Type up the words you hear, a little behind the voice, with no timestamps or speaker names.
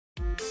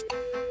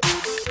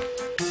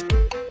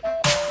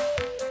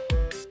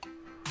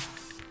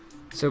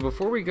So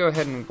before we go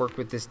ahead and work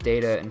with this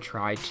data and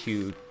try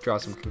to draw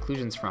some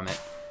conclusions from it,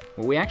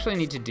 what we actually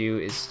need to do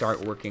is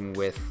start working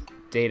with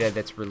data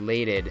that's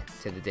related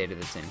to the data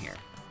that's in here.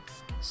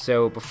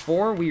 So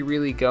before we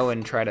really go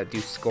and try to do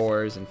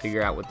scores and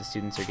figure out what the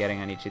students are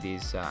getting on each of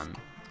these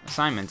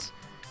assignments,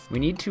 we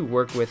need to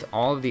work with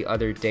all of the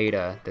other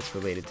data that's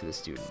related to the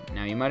student.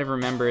 Now you might have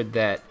remembered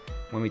that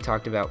when we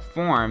talked about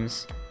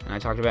forms, and I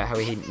talked about how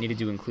we needed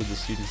to include the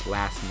student's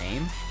last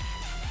name,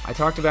 I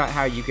talked about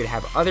how you could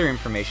have other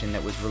information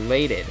that was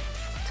related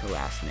to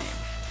last name.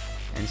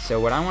 And so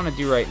what I want to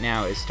do right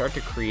now is start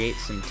to create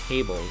some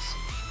tables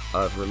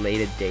of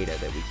related data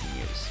that we can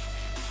use.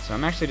 So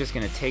I'm actually just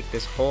going to take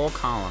this whole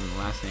column, the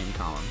last name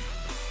column,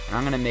 and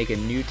I'm going to make a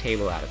new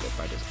table out of it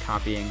by just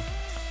copying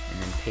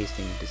and then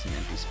pasting into some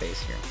empty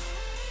space here.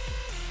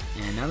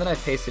 And now that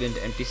I've pasted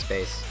into empty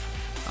space,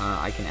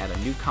 I can add a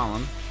new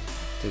column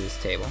to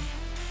this table,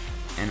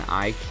 and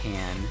I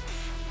can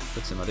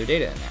put some other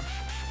data in there.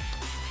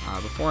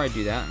 Before I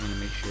do that, I'm going to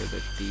make sure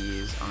that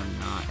these are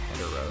not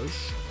header rows.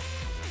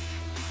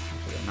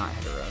 If they're not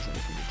header rows, I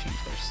just need to change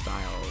their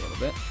style a little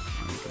bit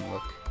and make them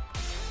look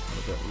a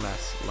little bit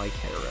less like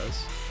header rows.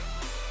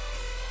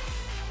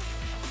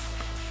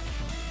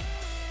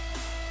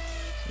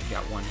 So we've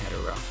got one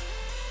header row.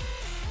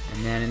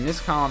 And then in this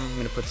column, I'm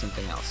going to put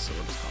something else, so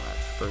we'll just call that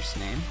first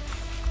name.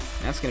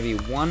 And that's going to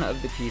be one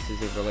of the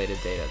pieces of related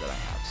data that I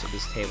have. So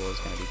this table is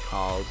going to be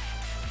called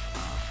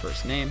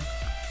first name.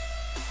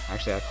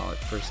 Actually, I call it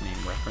first name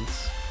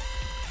reference,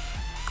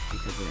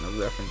 because we're going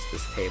to reference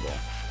this table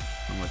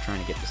when we're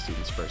trying to get the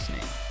student's first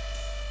name.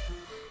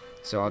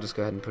 So I'll just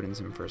go ahead and put in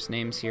some first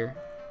names here.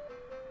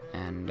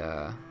 And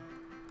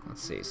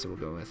let's see, so we'll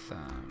go with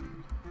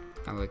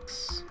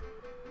Alex,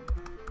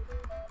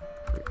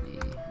 Brittany.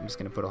 I'm just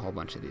going to put a whole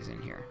bunch of these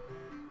in here.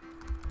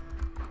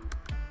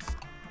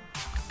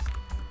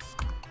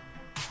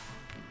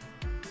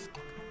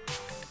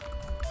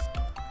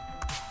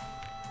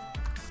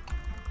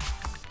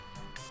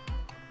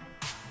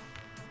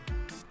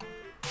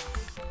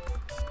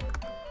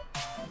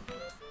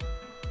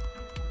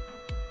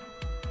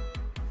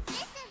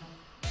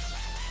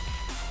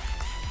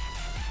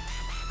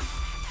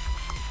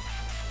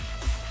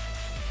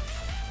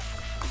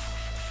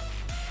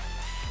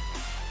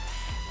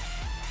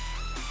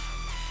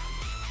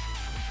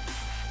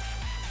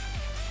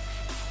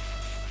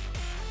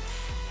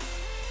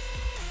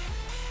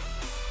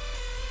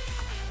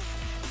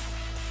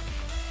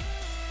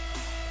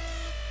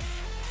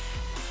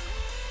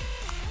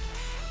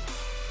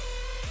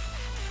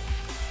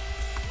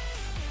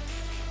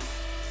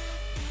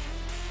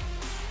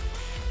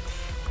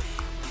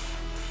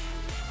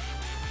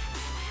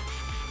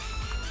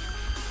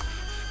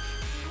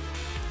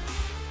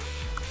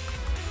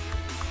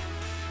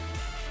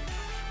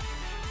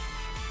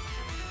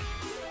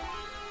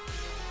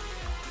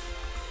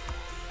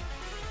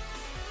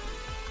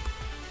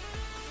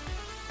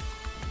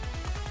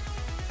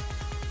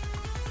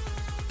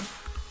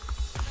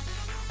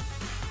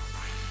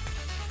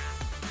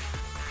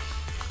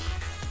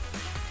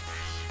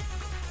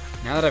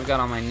 Now that I've got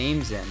all my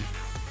names in,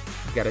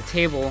 I've got a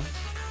table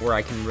where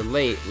I can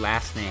relate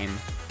last name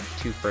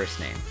to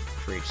first name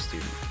for each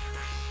student.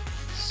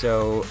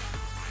 So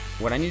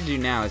what I need to do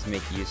now is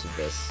make use of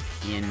this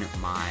in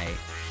my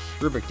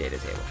rubric data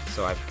table.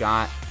 So I've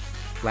got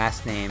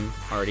last name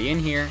already in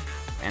here,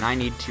 and I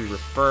need to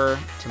refer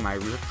to my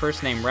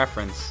first name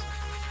reference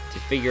to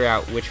figure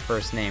out which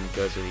first name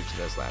goes with each of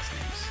those last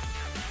names.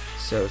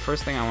 So the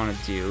first thing I want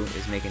to do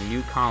is make a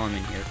new column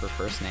in here for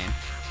first name.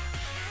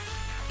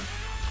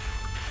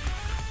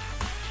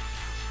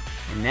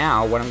 And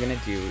now what I'm going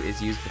to do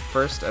is use the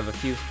first of a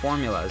few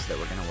formulas that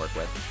we're going to work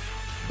with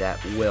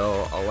that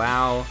will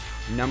allow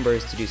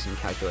numbers to do some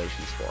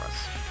calculations for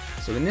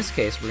us. So in this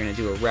case, we're going to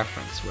do a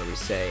reference where we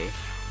say,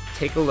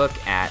 take a look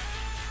at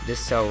this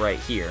cell right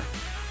here,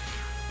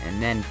 and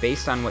then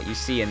based on what you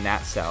see in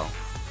that cell,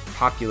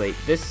 populate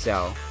this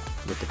cell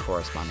with the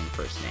corresponding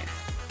first name.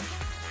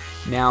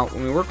 Now,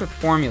 when we work with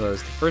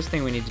formulas, the first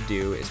thing we need to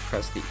do is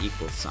press the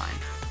equals sign.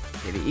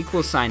 Okay, the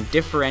equals sign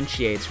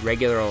differentiates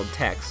regular old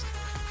text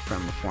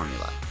from a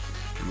formula.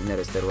 And you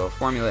notice that a little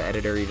formula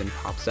editor even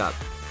pops up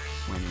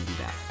when you do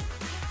that.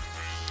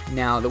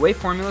 Now, the way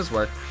formulas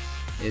work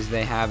is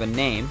they have a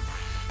name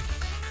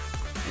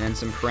and then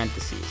some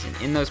parentheses.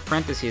 And in those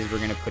parentheses, we're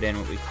going to put in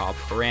what we call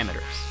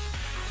parameters.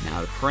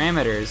 Now, the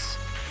parameters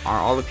are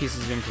all the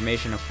pieces of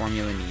information a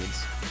formula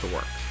needs to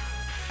work.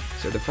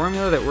 So the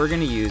formula that we're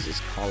going to use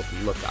is called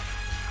lookup.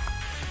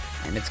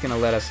 And it's going to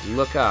let us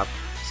look up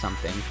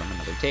something from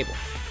another table.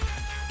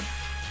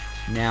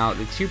 Now,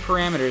 the two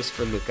parameters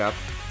for lookup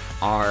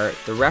are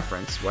the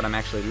reference, what I'm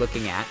actually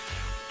looking at,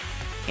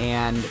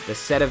 and the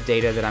set of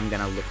data that I'm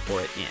going to look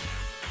for it in.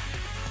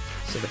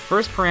 So the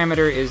first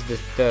parameter is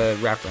the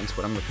reference,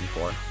 what I'm looking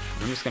for.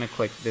 I'm just going to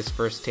click this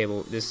first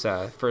table, this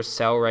first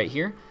cell right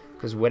here,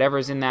 because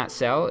whatever's in that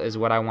cell is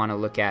what I want to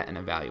look at and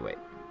evaluate.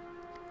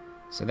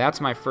 So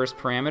that's my first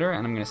parameter,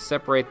 and I'm going to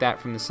separate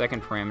that from the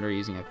second parameter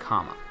using a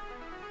comma.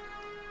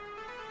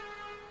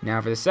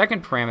 Now for the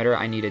second parameter,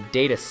 I need a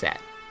data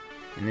set.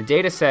 And the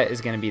data set is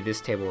going to be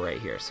this table right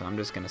here. So I'm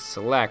just going to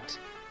select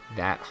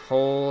that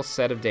whole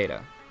set of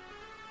data,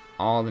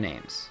 all the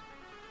names.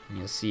 And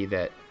you'll see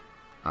that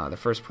the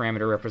first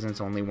parameter represents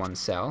only one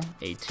cell,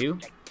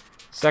 A2.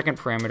 Second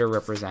parameter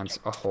represents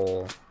a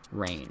whole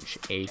range,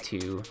 A2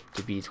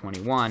 to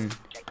B21,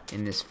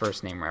 in this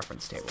first name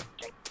reference table.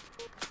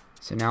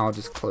 So now I'll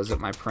just close up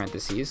my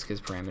parentheses,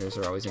 because parameters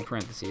are always in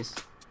parentheses.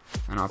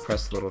 And I'll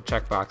press the little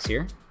checkbox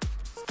here.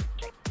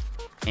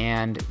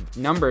 And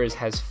numbers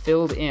has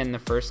filled in the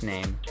first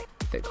name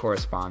that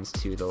corresponds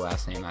to the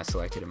last name I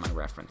selected in my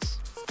reference.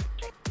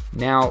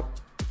 Now,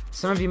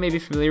 some of you may be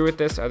familiar with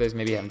this, others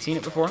maybe haven't seen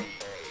it before,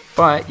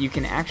 but you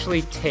can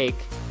actually take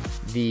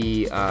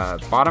the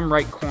bottom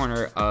right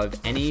corner of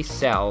any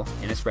cell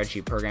in a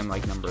spreadsheet program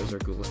like Numbers or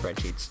Google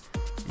Spreadsheets,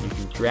 and you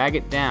can drag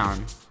it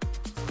down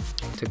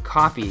to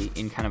copy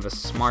in kind of a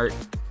smart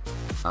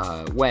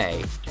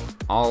way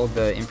all of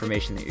the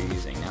information that you're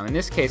using. Now in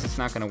this case it's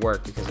not going to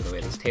work because of the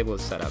way this table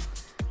is set up,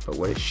 but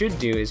what it should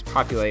do is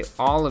populate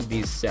all of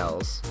these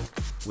cells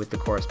with the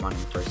corresponding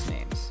first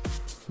names.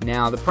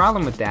 Now the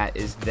problem with that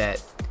is that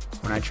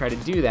when I try to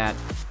do that,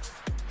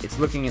 it's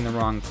looking in the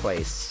wrong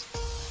place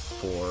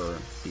for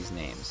these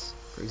names.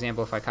 For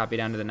example, if I copy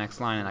down to the next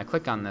line and I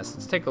click on this,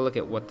 let's take a look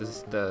at what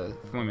the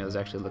formula is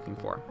actually looking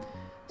for.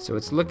 So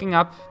it's looking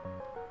up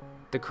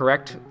the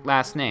correct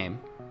last name.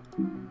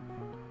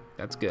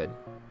 That's good.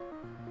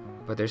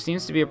 But there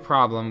seems to be a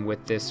problem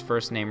with this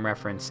first name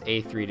reference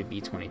A3 to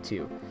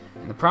B22.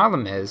 And the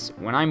problem is,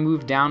 when I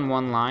move down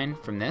one line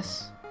from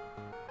this,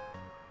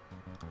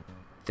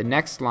 the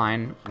next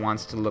line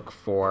wants to look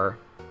for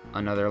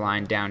another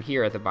line down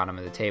here at the bottom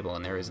of the table,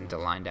 and there isn't a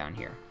line down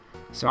here.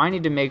 So I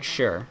need to make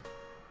sure,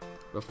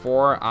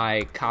 before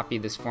I copy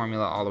this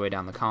formula all the way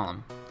down the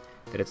column,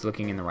 that it's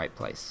looking in the right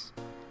place.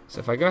 So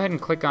if I go ahead and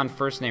click on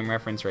first name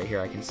reference right here,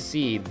 I can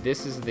see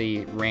this is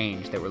the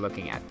range that we're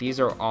looking at.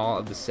 These are all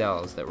of the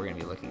cells that we're going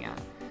to be looking at.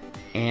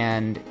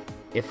 And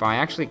if I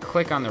actually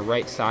click on the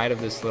right side of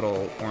this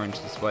little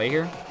orange display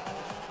here,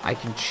 I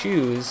can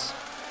choose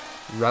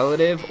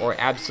relative or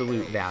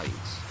absolute values.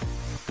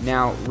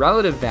 Now,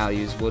 relative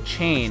values will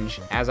change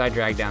as I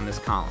drag down this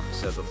column.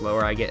 So the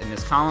lower I get in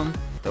this column,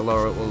 the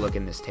lower it will look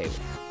in this table.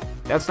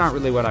 That's not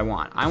really what I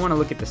want. I want to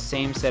look at the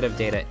same set of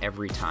data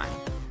every time.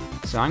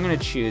 So I'm going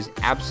to choose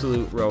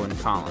absolute row and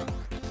column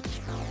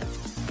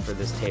for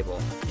this table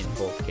in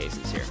both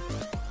cases here.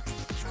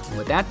 And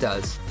what that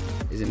does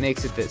is it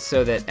makes it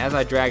so that as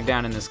I drag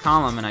down in this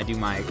column and I do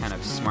my kind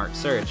of smart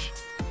search,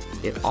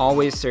 it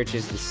always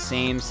searches the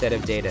same set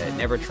of data. It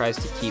never tries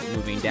to keep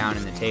moving down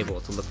in the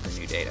table to look for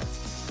new data.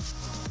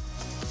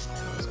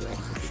 Let's go ahead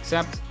and click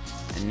accept.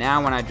 And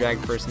now when I drag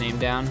first name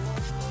down,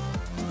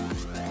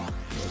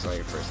 there's all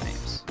your first names.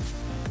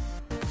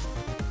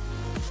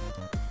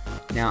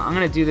 Now I'm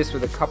going to do this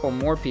with a couple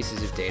more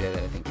pieces of data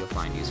that I think you'll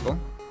find useful.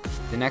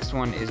 The next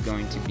one is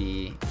going to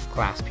be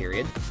class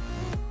period.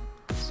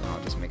 So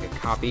I'll just make a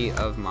copy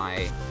of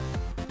my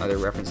other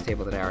reference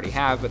table that I already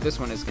have, but this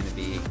one is going to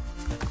be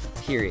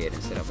period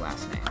instead of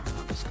last name.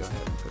 I'll just go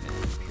ahead and put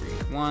in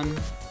period 1,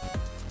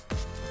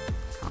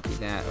 copy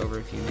that over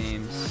a few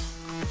names,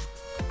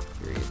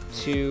 period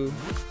 2,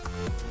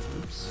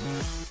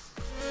 oops,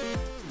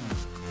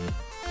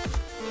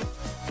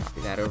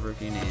 copy that over a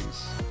few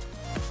names,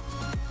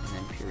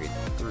 period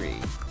 3,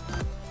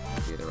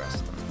 do the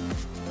rest of them.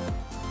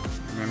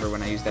 Remember,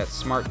 when I use that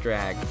smart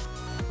drag,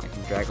 I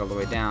can drag all the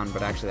way down,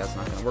 but actually that's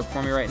not going to work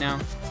for me right now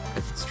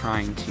because it's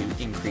trying to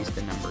increase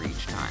the number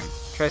each time.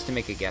 It tries to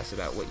make a guess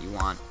about what you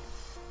want,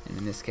 and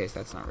in this case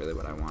that's not really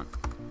what I want.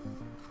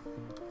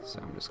 So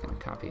I'm just going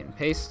to copy and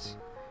paste.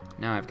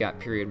 Now I've got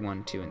period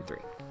 1, 2, and 3.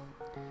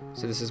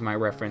 So this is my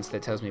reference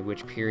that tells me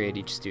which period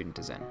each student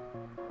is in.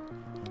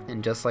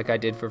 And just like I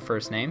did for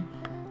first name,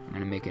 I'm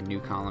going to make a new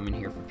column in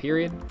here for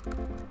period.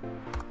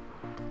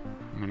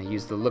 I'm going to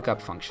use the lookup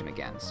function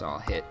again. So I'll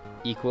hit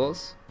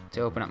equals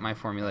to open up my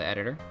formula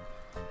editor.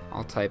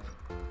 I'll type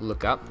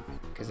lookup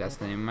because that's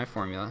the name of my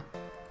formula,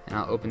 and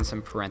I'll open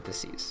some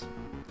parentheses.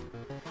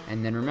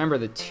 And then remember,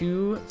 the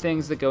two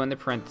things that go in the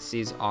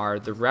parentheses are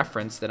the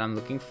reference that I'm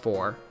looking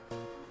for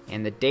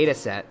and the data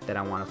set that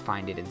I want to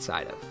find it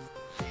inside of.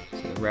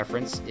 So the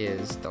reference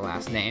is the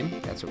last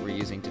name. That's what we're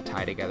using to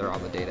tie together all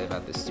the data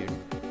about this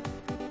student.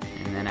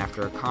 And then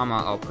after a comma,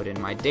 I'll put in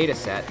my data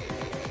set,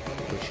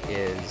 which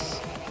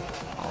is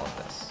all of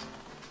this.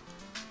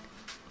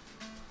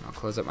 I'll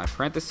close up my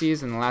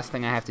parentheses, and the last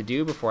thing I have to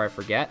do before I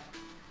forget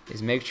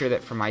is make sure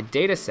that for my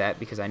data set,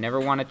 because I never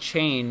want to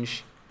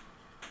change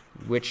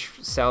which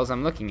cells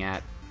I'm looking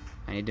at,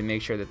 I need to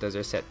make sure that those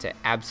are set to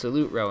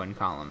absolute row and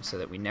column so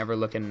that we never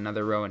look at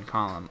another row and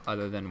column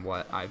other than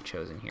what I've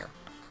chosen here.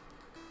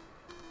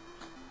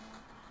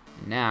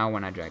 And now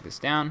when I drag this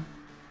down,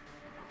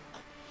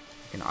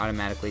 can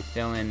automatically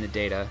fill in the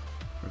data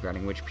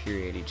regarding which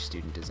period each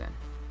student is in.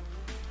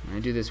 I'm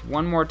going to do this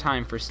one more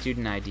time for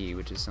student ID,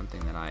 which is something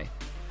that I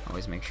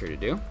always make sure to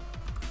do.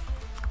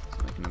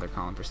 So another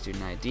column for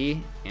student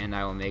ID, and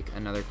I will make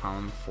another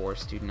column for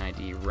student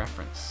ID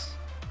reference.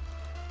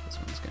 This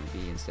one's going to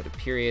be, instead of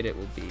period, it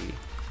will be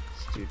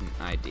student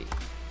ID.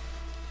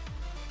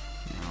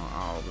 Now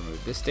I'll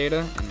remove this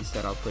data, and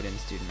instead I'll put in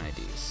student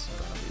IDs. So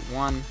that'll be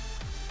 1, and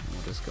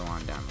we'll just go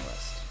on down the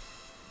list.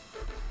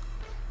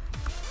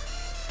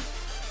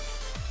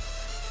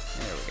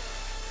 There we go.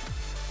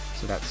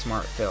 So that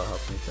smart fill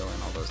helps me fill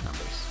in all those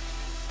numbers.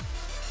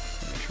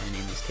 Make sure I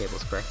name these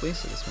tables correctly.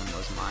 So this one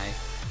was my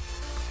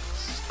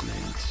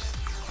student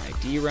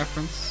ID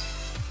reference.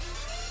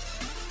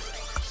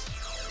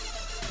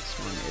 This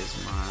one is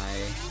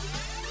my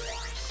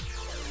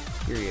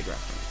period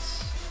reference.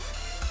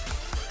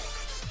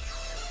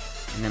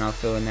 And then I'll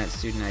fill in that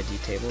student ID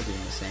table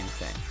doing the same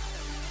thing.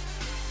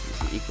 Use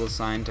the equal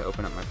sign to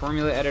open up my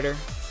formula editor.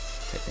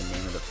 Type the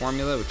name of the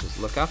formula, which is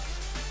lookup,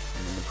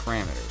 and then the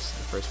parameters.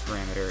 The first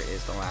parameter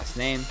is the last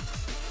name.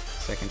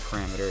 The second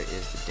parameter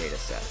is the data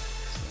set.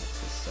 So that's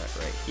this set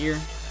right here.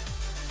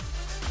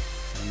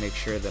 And make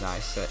sure that I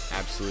set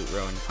absolute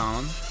row and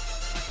column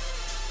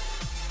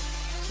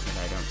so that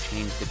I don't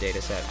change the data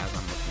set as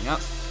I'm looking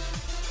up.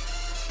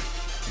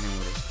 And then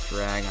we'll just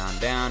drag on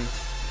down and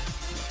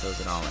it fills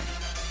it all in.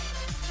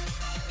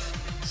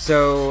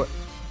 So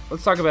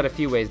let's talk about a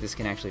few ways this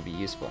can actually be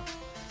useful.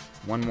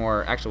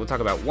 We'll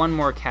talk about one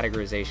more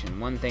categorization,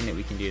 one thing that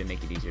we can do to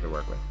make it easier to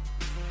work with.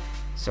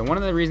 So one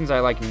of the reasons I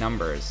like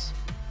numbers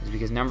is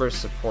because numbers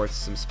supports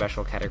some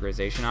special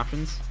categorization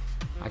options.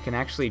 I can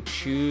actually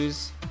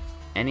choose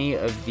any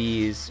of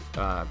these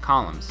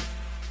columns,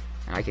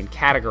 and I can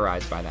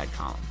categorize by that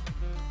column.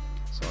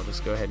 So I'll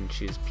just go ahead and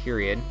choose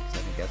period, because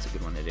I think that's a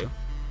good one to do.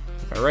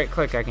 If I right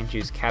click, I can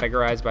choose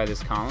categorize by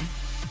this column.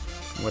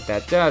 And what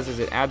that does is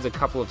it adds a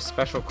couple of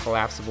special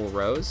collapsible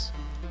rows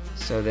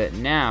so that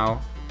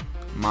now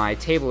my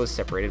table is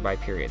separated by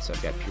period. So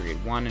I've got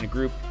period 1 in a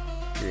group,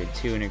 period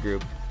 2 in a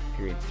group,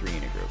 period 3 in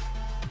a group.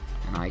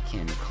 And I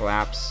can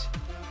collapse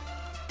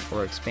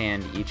or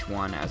expand each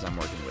one as I'm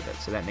working with it.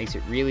 So that makes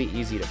it really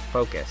easy to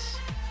focus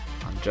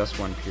on just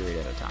one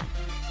period at a time.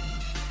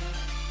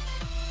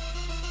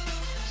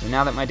 So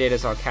now that my data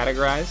is all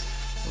categorized,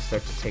 we'll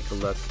start to take a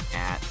look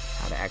at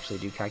how to actually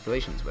do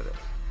calculations with it.